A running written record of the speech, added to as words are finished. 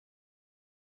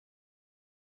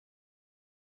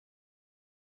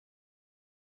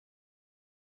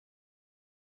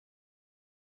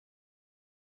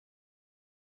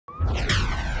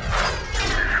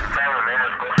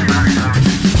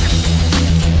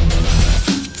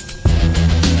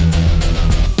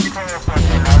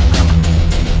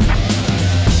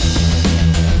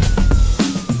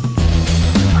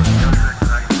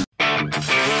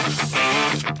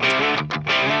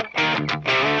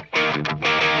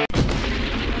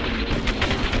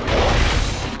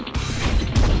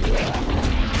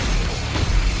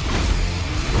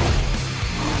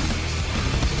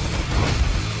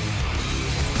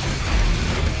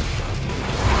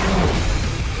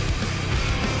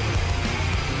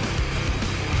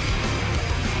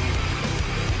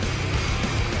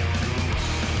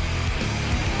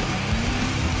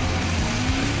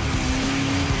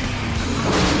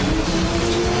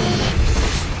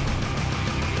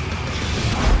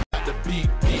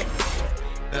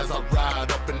as I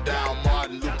ride up and down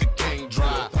Martin Luther King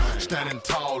Drive. Standing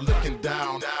tall, looking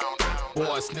down.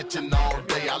 Boy, snitching all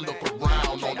day, I look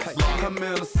around on the block. I'm in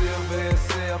a silver and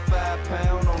sell 5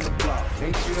 pound on the block.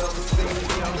 Ain't you ever seen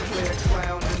a young player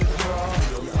clown in the draw?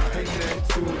 Ain't that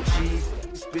too G?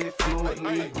 Spit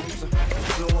fluently,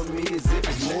 showing me as if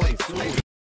it's more than 2.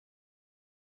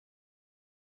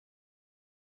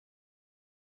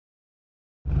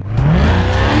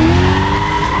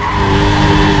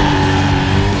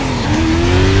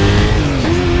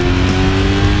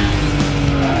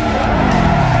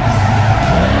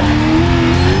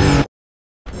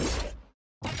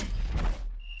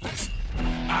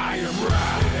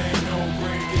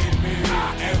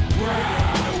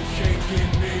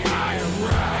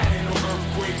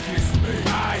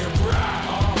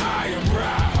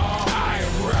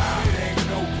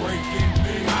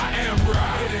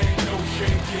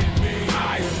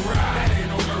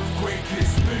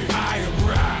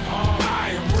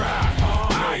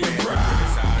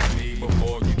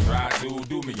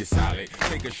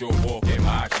 Take a short walk in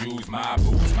my shoes, my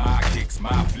boots, my kicks,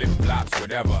 my flip-flops,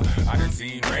 whatever. I done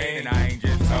seen rain and I ain't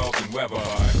just talking weather,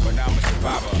 but I'm a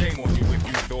survivor. Shame on you if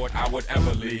you thought I would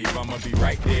ever leave. I'ma be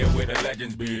right there where the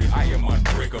legends be. I am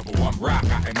unbreakable, I'm rock,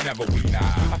 I am never weak. Nah,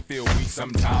 I feel weak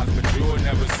sometimes, but you'll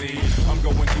never see. I'm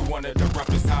going through one of the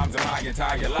roughest times of my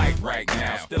entire life right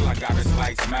now. Still I got a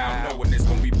slight smile, knowing it's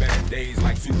gonna be better days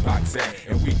like Tupac said.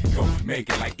 And we gon' make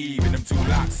it like even them 2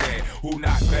 locks said. Who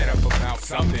not better about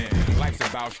something? Life's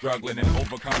about struggling and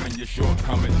overcoming your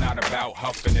shortcomings, not about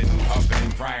huffing and puffing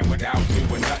and crying without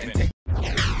doing nothing.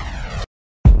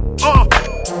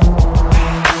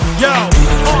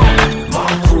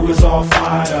 My crew is all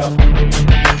fired up.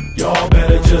 Y'all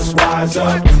better just wise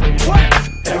up.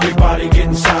 Everybody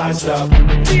getting sized up.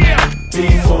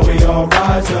 Before we all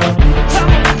rise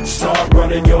up, start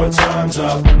running your times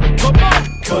up.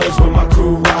 Cause when my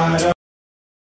crew